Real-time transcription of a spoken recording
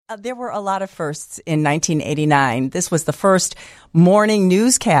There were a lot of firsts in 1989. This was the first morning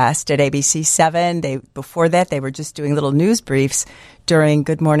newscast at ABC 7. Before that, they were just doing little news briefs during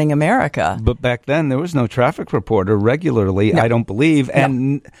Good Morning America. But back then, there was no traffic reporter regularly, No. I don't believe. No.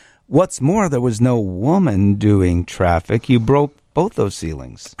 And what's more, there was no woman doing traffic. You broke both those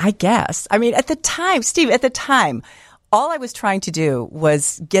ceilings. I guess. I mean, at the time, Steve, all I was trying to do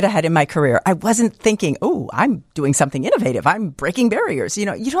was get ahead in my career. I wasn't thinking, oh, I'm doing something innovative. I'm breaking barriers. You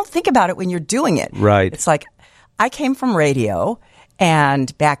know, you don't think about it when you're doing it. Right. It's like I came from radio,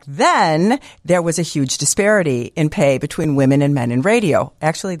 and back then there was a huge disparity in pay between women and men in radio.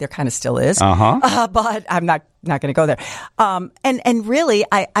 Actually, there kind of still is. But I'm not going to go there. And really,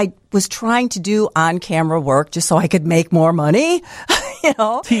 I was trying to do on-camera work just so I could make more money. You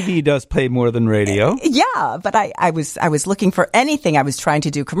know, TV does pay more than radio. Yeah, but I was looking for anything. I was trying to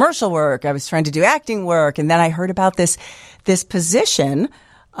do commercial work. I was trying to do acting work, and then I heard about this position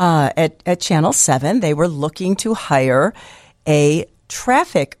at Channel 7. They were looking to hire a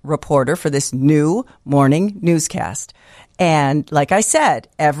traffic reporter for this new morning newscast. And like I said,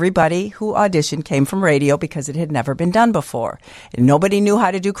 everybody who auditioned came from radio because it had never been done before. And nobody knew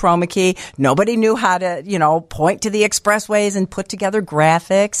how to do chroma key. Nobody knew how to, point to the expressways and put together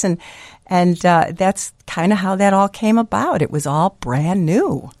graphics. And that's kind of how that all came about. It was all brand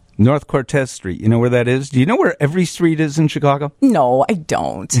new. North Cortez Street. You know where that is? Do you know where every street is in Chicago? No, I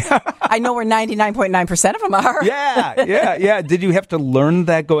don't. I know where 99.9% of them are. Yeah. Did you have to learn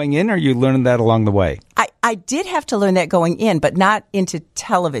that going in, or you learned that along the way? I did have to learn that going in, but not into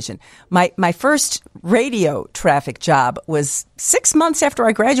television. My first radio traffic job was 6 months after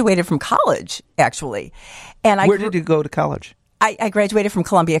I graduated from college, actually. And Where did you go to college? I graduated from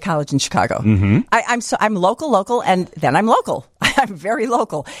Columbia College in Chicago. Mm-hmm. I'm local, and then I'm local. I'm very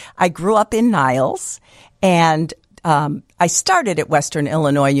local. I grew up in Niles, and I started at Western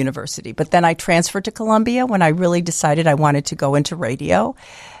Illinois University, but then I transferred to Columbia when I really decided I wanted to go into radio.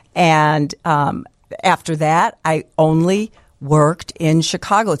 And after that, I only worked in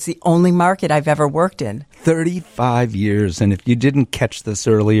Chicago. It's the only market I've ever worked in. 35 years, and if you didn't catch this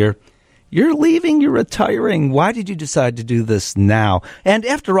earlier, you're leaving, you're retiring. Why did you decide to do this now? And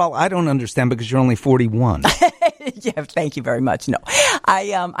after all, I don't understand because you're only 41. Yeah, thank you very much. No,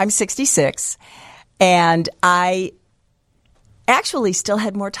 I'm 66, and I actually still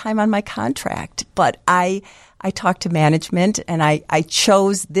had more time on my contract, but I talked to management, and I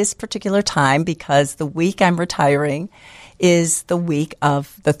chose this particular time because the week I'm retiring is the week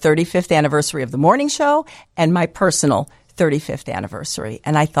of the 35th anniversary of the morning show and my personal 35th anniversary.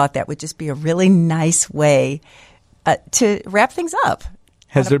 And I thought that would just be a really nice way to wrap things up.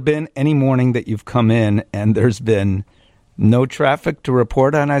 Has there been any morning that you've come in and there's been no traffic to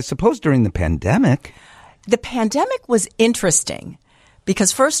report on? I suppose during the pandemic. The pandemic was interesting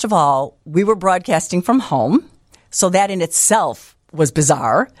because, first of all, we were broadcasting from home. So that in itself was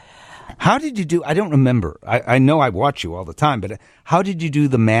bizarre. How did you do? I don't remember. I know I watch you all the time, but how did you do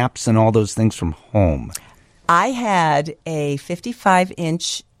the maps and all those things from home? I had a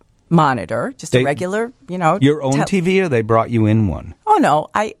 55-inch monitor, just a regular, Your own TV, or they brought you in one? Oh, no.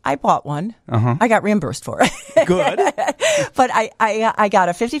 I bought one. Uh-huh. I got reimbursed for it. Good. But I got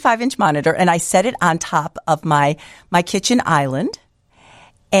a 55-inch monitor, and I set it on top of my kitchen island.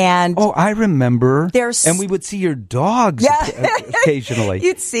 And I remember. And we would see your dogs occasionally.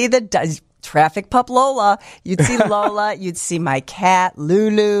 You'd see the traffic pup Lola. You'd see Lola. You'd see my cat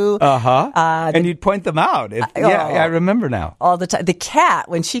Lulu. And you'd point them out. I remember now. All the time. The cat,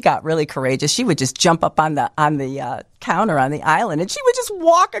 when she got really courageous, she would just jump up on the counter on the island, and she would just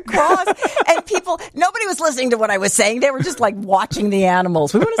walk across. And nobody was listening to what I was saying. They were just like watching the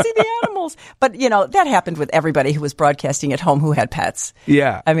animals. We want to see the animals. But that happened with everybody who was broadcasting at home who had pets.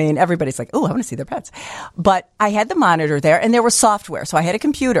 Yeah. I mean, everybody's like, oh, I want to see their pets. But I had the monitor there, and there was software. So I had a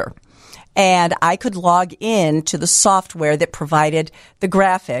computer. And I could log in to the software that provided the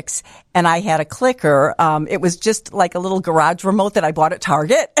graphics, and I had a clicker. It was just like a little garage remote that I bought at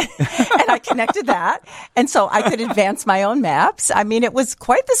Target, and I connected that, and so I could advance my own maps. I mean, it was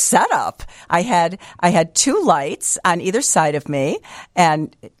quite the setup. I had two lights on either side of me,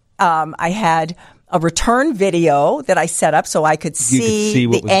 and I had a return video that I set up so I could see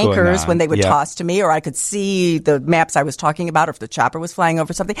the anchors when they would toss to me, or I could see the maps I was talking about, or if the chopper was flying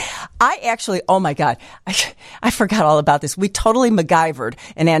over something. I actually, oh my God, I forgot all about this. We totally MacGyvered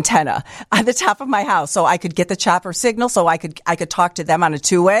an antenna on the top of my house so I could get the chopper signal so I could talk to them on a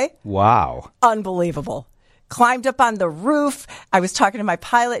two-way. Wow. Unbelievable. Climbed up on the roof. I was talking to my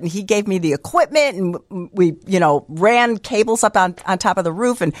pilot, and he gave me the equipment, and we, ran cables up on top of the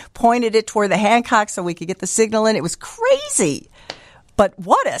roof and pointed it toward the Hancock so we could get the signal in. It was crazy. But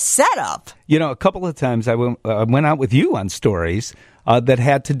what a setup. You know, a couple of times I went out with you on stories that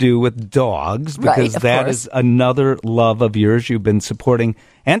had to do with dogs, because that is another love of yours. You've been supporting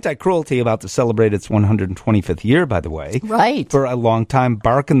Anti-Cruelty, about to celebrate its 125th year, by the way. Right. For a long time.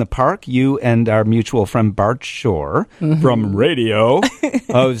 Bark in the Park, you and our mutual friend Bart Shore from radio,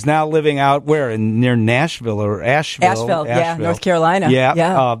 who's now living out where? Near Nashville or Asheville? Yeah, North Carolina.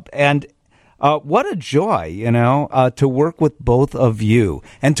 Yeah. And what a joy, to work with both of you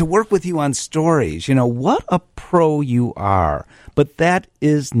and to work with you on stories. What a pro you are. But that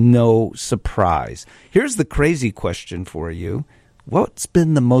is no surprise. Here's the crazy question for you. What's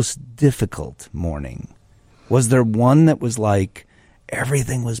been the most difficult morning? Was there one that was like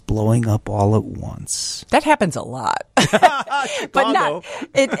everything was blowing up all at once? That happens a lot. But not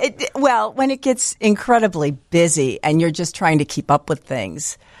well, when it gets incredibly busy and you're just trying to keep up with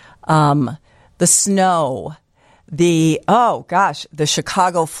things. The snow, the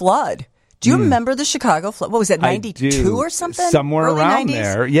Chicago flood. Do you remember the Chicago flood? What was that, 92 or something? Somewhere Early around 90s?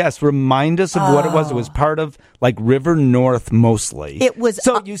 there. Yes, remind us of what it was. It was part of, River North mostly. It was.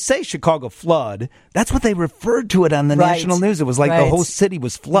 So you say Chicago flood. That's what they referred to it on the national news. It was like the whole city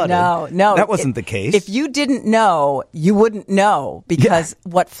was flooded. No. That wasn't the case. If you didn't know, you wouldn't know, because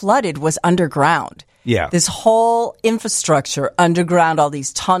what flooded was underground. Yeah. This whole infrastructure underground, all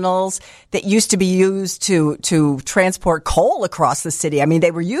these tunnels that used to be used to transport coal across the city. I mean, they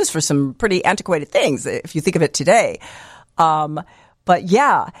were used for some pretty antiquated things, if you think of it today. But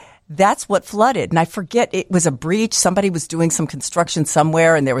yeah, that's what flooded. And I forget, it was a breach. Somebody was doing some construction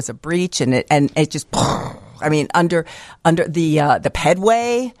somewhere and there was a breach, and it just, I mean, under the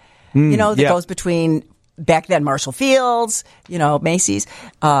pedway, that goes between, back then, Marshall Fields, Macy's,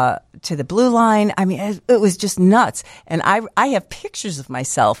 to the Blue Line. I mean, it was just nuts. And I have pictures of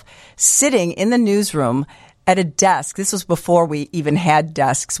myself sitting in the newsroom at a desk. This was before we even had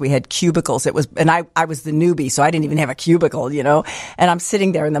desks. We had cubicles. And I was the newbie, so I didn't even have a cubicle, And I'm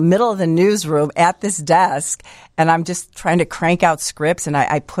sitting there in the middle of the newsroom at this desk, and I'm just trying to crank out scripts. And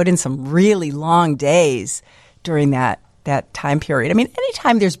I put in some really long days during that time period. I mean,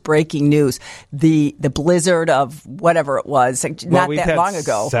 anytime there's breaking news, the blizzard of whatever it was, not that long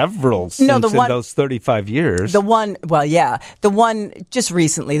ago. Several since in those 35 years. The one just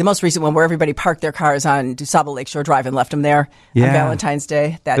recently, the most recent one where everybody parked their cars on DuSable Lakeshore Drive and left them there on Valentine's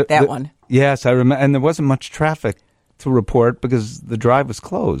Day. That one. Yes, I remember. And there wasn't much traffic to report because the drive was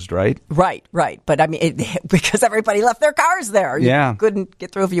closed, right? Right. But I mean, because everybody left their cars there. You couldn't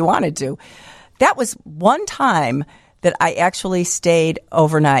get through if you wanted to. That was one time that I actually stayed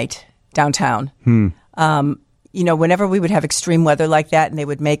overnight downtown. Whenever we would have extreme weather like that and they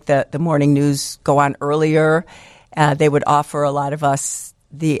would make the morning news go on earlier, they would offer a lot of us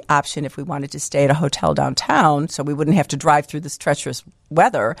the option if we wanted to stay at a hotel downtown so we wouldn't have to drive through this treacherous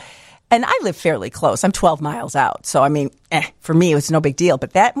weather. And I live fairly close. I'm 12 miles out. So, I mean, for me, it was no big deal.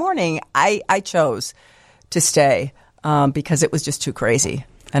 But that morning, I chose to stay because it was just too crazy.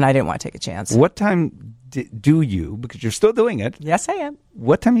 And I didn't want to take a chance. What time do you, because you're still doing it. Yes, I am.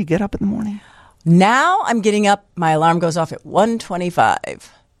 What time do you get up in the morning? Now I'm getting up. My alarm goes off at 1:25.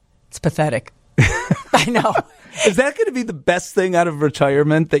 It's pathetic. I know. Is that going to be the best thing out of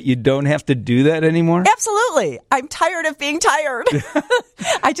retirement, that you don't have to do that anymore? Absolutely. I'm tired of being tired.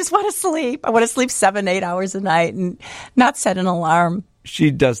 I just want to sleep. I want to sleep 7-8 hours a night and not set an alarm.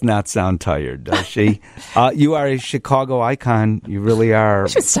 She does not sound tired, does she? You are a Chicago icon. You really are. You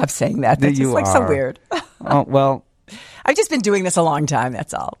should stop saying that. That's just so weird. Oh, well. I've just been doing this a long time,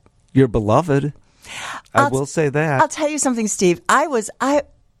 that's all. You're beloved. I will say that. I'll tell you something, Steve.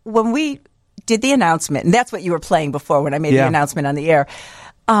 When we did the announcement, and that's what you were playing before when I made the announcement on the air,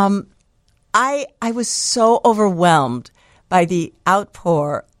 I was so overwhelmed by the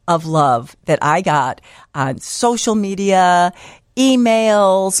outpour of love that I got on social media,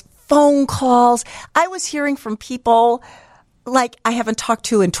 emails, phone calls. I was hearing from people like I haven't talked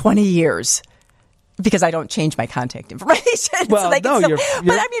to in 20 years because I don't change my contact information. Well, but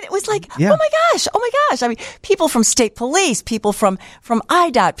I mean, it was like, oh my gosh. I mean, people from state police, people from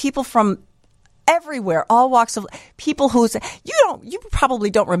IDOT, people from everywhere, all walks of people you probably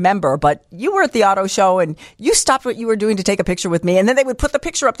don't remember, but you were at the auto show and you stopped what you were doing to take a picture with me. And then they would put the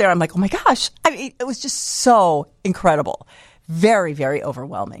picture up there. I'm like, oh my gosh. I mean, it was just so incredible. Very, very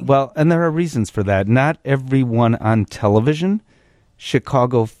overwhelming. Well, and there are reasons for that. Not everyone on television,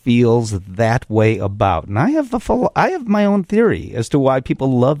 Chicago feels that way about. And I have my own theory as to why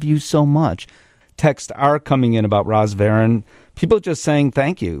people love you so much. Texts are coming in about Roz Varon. People just saying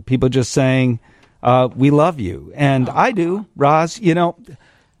thank you. People just saying we love you. And I do, Roz.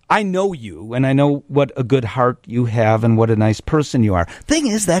 I know you, and I know what a good heart you have and what a nice person you are. Thing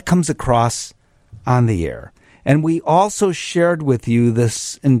is, that comes across on the air. And we also shared with you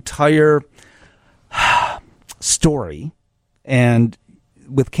this entire story and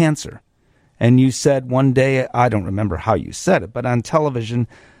with cancer. And you said one day, I don't remember how you said it, but on television,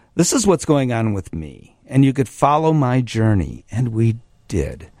 this is what's going on with me. And you could follow my journey. And we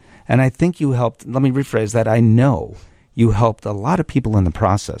did. And I think you helped. Let me rephrase that. I know you helped a lot of people in the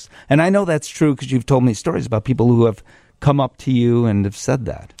process. And I know that's true because you've told me stories about people who have come up to you and have said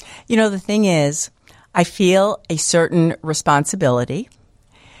that. You know, the thing is, I feel a certain responsibility.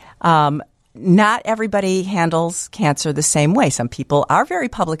 Not everybody handles cancer the same way. Some people are very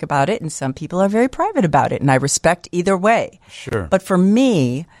public about it, and some people are very private about it, and I respect either way. Sure. But for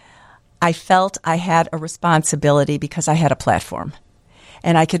me, I felt I had a responsibility because I had a platform,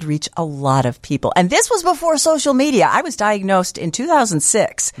 and I could reach a lot of people. And this was before social media. I was diagnosed in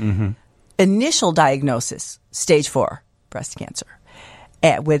 2006. Initial diagnosis, stage 4 breast cancer,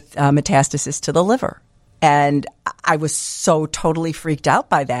 with metastasis to the liver. And I was so totally freaked out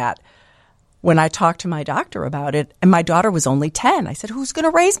by that when I talked to my doctor about it. And my daughter was only 10. I said, who's going to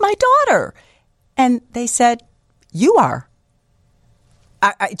raise my daughter? And they said, you are.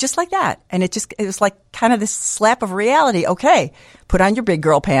 I just like that. And it was like kind of this slap of reality. Okay, put on your big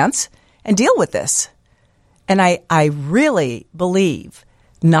girl pants and deal with this. And I really believe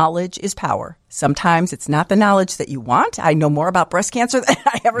knowledge is power. Sometimes it's not the knowledge that you want. I know more about breast cancer than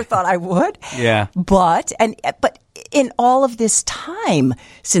I ever thought I would. Yeah. But in all of this time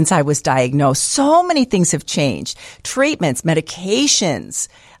since I was diagnosed, so many things have changed. Treatments, medications.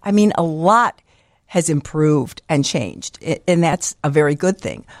 I mean, a lot has improved and changed, and that's a very good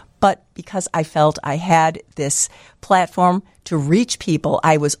thing. But because I felt I had this platform to reach people,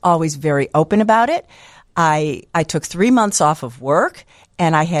 I was always very open about it. I took 3 months off of work,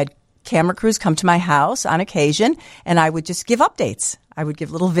 and I had camera crews come to my house on occasion, and I would just give updates. I would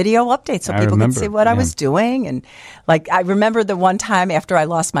give little video updates so people could see what I was doing. And like, I remember the one time after I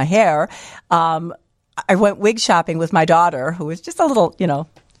lost my hair, I went wig shopping with my daughter, who was just a little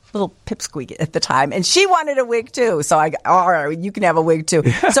pipsqueak at the time. And she wanted a wig too. So I, all right, you can have a wig too.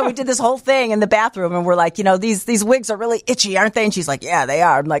 So we did this whole thing in the bathroom, and we're like, these wigs are really itchy, aren't they? And she's like, yeah, they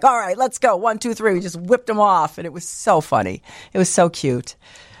are. I'm like, all right, let's go. 1, 2, 3. We just whipped them off. And it was so funny. It was so cute.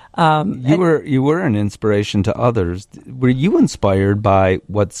 You were an inspiration to others. Were you inspired by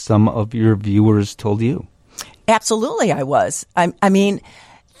what some of your viewers told you? Absolutely, I was. I mean,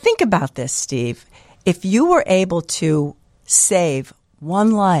 think about this, Steve. If you were able to save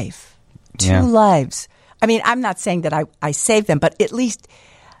one life, 2 lives. I mean, I'm not saying that I saved them, but at least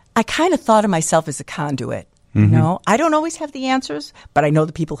I kind of thought of myself as a conduit. You know, I don't always have the answers, but I know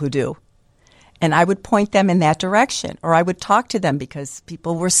the people who do. And I would point them in that direction, or I would talk to them because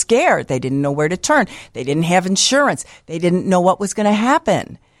people were scared. They didn't know where to turn. They didn't have insurance. They didn't know what was going to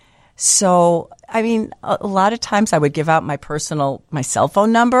happen. So, I mean, a lot of times I would give out my cell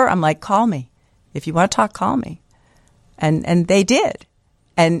phone number. I'm like, call me. If you want to talk, call me. And they did.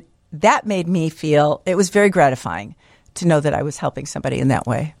 And that made me feel, it was very gratifying to know that I was helping somebody in that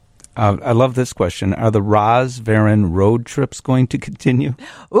way. I love this question. Are the Roz Varon road trips going to continue?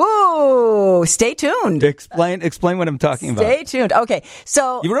 Ooh, stay tuned. Explain what I'm talking about. Stay tuned. Okay,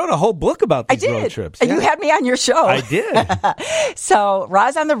 so you wrote a whole book about these road trips. Yeah. You had me on your show. I did. So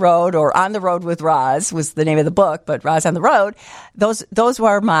Roz on the Road, or On the Road with Roz, was the name of the book, but Roz on the Road, those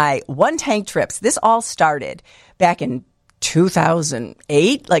were my one-tank trips. This all started back in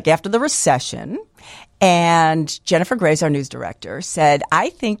 2008, like after the recession. And Jennifer Graves, our news director, said, I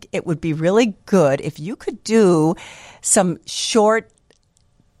think it would be really good if you could do some short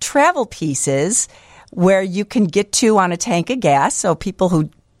travel pieces where you can get to on a tank of gas, so people who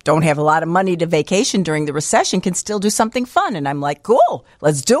don't have a lot of money to vacation during the recession can still do something fun. And I'm like, cool,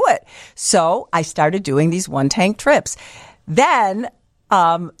 let's do it. So I started doing these one-tank trips. Then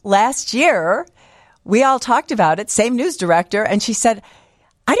last year, we all talked about it, same news director, and she said,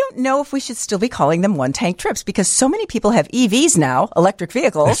 I don't know if we should still be calling them one-tank trips because so many people have EVs now, electric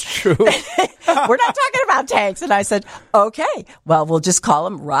vehicles. That's true. We're not talking about tanks. And I said, okay, well, we'll just call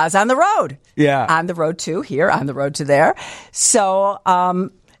them Roz on the Road. Yeah. On the road to here, on the road to there. So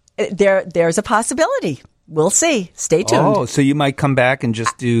there's a possibility. We'll see. Stay tuned. Oh, so you might come back and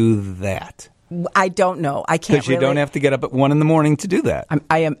just do that. I don't know. I can't. Because you don't have to get up at 1 a.m. to do that.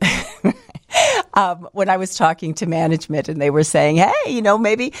 I am. When I was talking to management and they were saying, hey,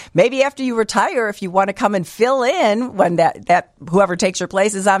 maybe after you retire, if you want to come and fill in when that whoever takes your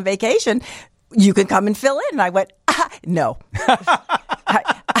place is on vacation, you can come and fill in. And I went, no.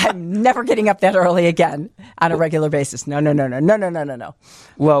 I'm never getting up that early again on a regular basis. No.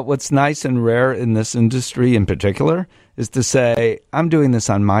 Well, what's nice and rare in this industry in particular is to say, I'm doing this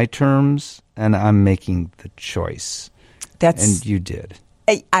on my terms and I'm making the choice. And you did.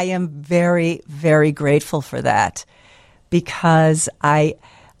 I am very, very grateful for that because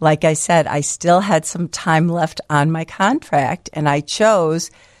like I said, I still had some time left on my contract and I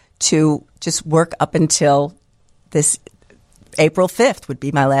chose to just work up until this April 5th would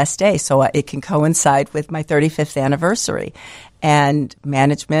be my last day. So it can coincide with my 35th anniversary. And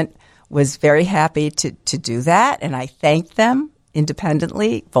management was very happy to do that. And I thanked them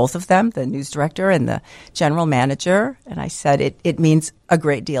independently, both of them, the news director and the general manager. And I said, it means a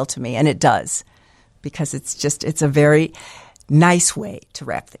great deal to me. And it does, because it's a very nice way to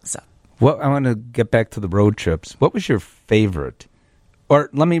wrap things up. Well, I want to get back to the road trips. What was your favorite? Or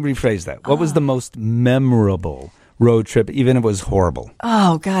let me rephrase that. What was the most memorable road trip, even if it was horrible?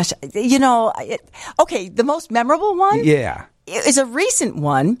 Oh, gosh. Okay, the most memorable one? Yeah. It is a recent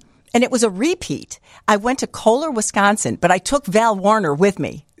one. And it was a repeat. I went to Kohler, Wisconsin, but I took Val Warner with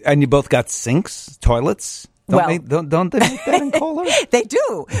me. And you both got sinks, toilets? Don't they make that in Kohler? They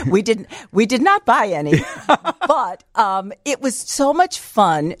do. We did not buy any, but it was so much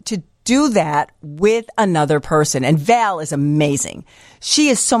fun to do that with another person. And Val is amazing. She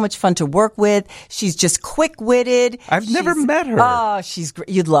is so much fun to work with. She's just quick-witted. I've never met her. Oh, she's great.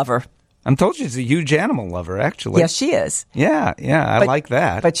 You'd love her. I'm told she's a huge animal lover, actually. Yes, she is. Yeah, I like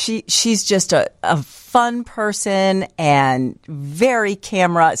that. But she's just a fun person and very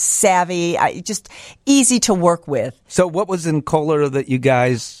camera savvy, just easy to work with. So what was in Kohler that you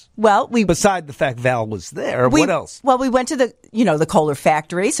guys... Well, beside the fact Val was there, what else? Well, we went to the Kohler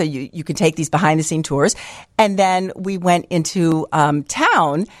factory, so you can take these behind-the-scene tours. And then we went into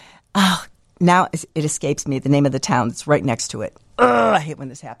town. Oh, now it escapes me the name of the town that's right next to it. I hate when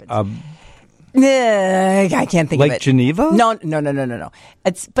this happens. I can't think of it. Lake Geneva? No.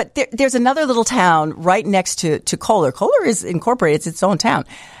 But there's another little town right next to Kohler. Kohler is incorporated. It's its own town.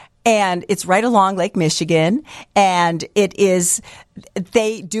 And it's right along Lake Michigan. And they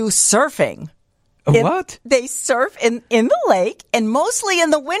do surfing. What? They surf in the lake, and mostly in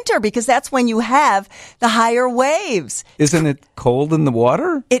the winter because that's when you have the higher waves. Isn't it cold in the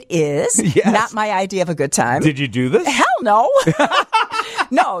water? It is. Yes. Not my idea of a good time. Did you do this? Hell no.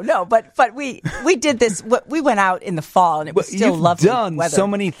 No. But we did this. We went out in the fall, and it was still lovely weather. You've done so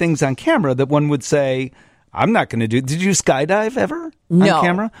many things on camera that one would say, I'm not going to do. Did you skydive ever on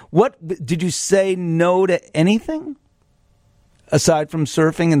camera? What did you say no to anything aside from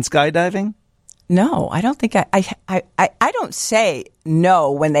surfing and skydiving? No, I don't think I don't say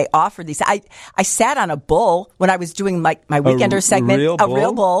no when they offer these. I sat on a bull when I was doing my Weekender segment, real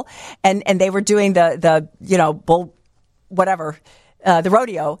bull, and they were doing the bull, whatever, the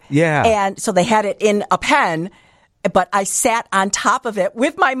rodeo. Yeah. And so they had it in a pen, but I sat on top of it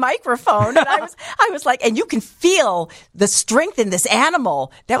with my microphone, and I was like, and you can feel the strength in this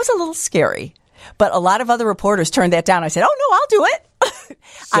animal. That was a little scary. But a lot of other reporters turned that down. I said, "Oh no, I'll do it."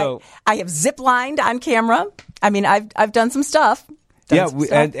 So I have zip-lined on camera. I mean, I've done some stuff.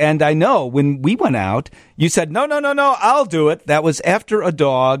 And I know when we went out, you said, "No, I'll do it." That was after a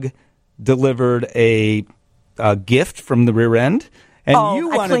dog delivered a gift from the rear end, and you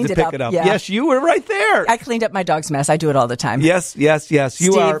wanted to pick it up. Yeah. Yes, you were right there. I cleaned up my dog's mess. I do it all the time. Yes.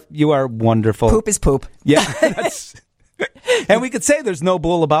 Steve, you are wonderful. Poop is poop. Yeah. And we could say there's no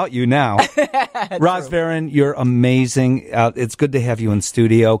bull about you now. Roz Varon, you're amazing. It's good to have you in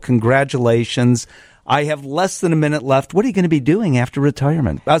studio. Congratulations. I have less than a minute left. What are you going to be doing after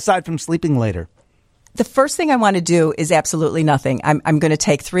retirement, aside from sleeping later? The first thing I want to do is absolutely nothing. I'm going to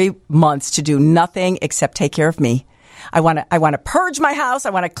take 3 months to do nothing except take care of me. I want to purge my house.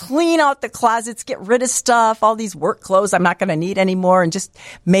 I want to clean out the closets, get rid of stuff, all these work clothes I'm not going to need anymore, and just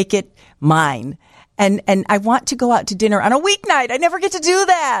make it mine. And I want to go out to dinner on a weeknight. I never get to do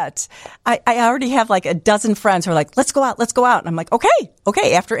that. I already have like a dozen friends who are like, let's go out. And I'm like,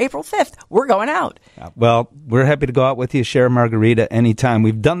 okay, after April 5th, we're going out. Well, we're happy to go out with you, share a margarita anytime.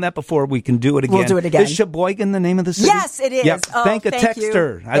 We've done that before. We can do it again. We'll do it again. Is Sheboygan the name of the city? Yes, it is. Yep. Thank a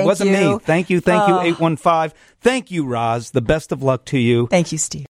texter. It wasn't me. Thank you, 815. Thank you, Roz. The best of luck to you. Thank you, Steve.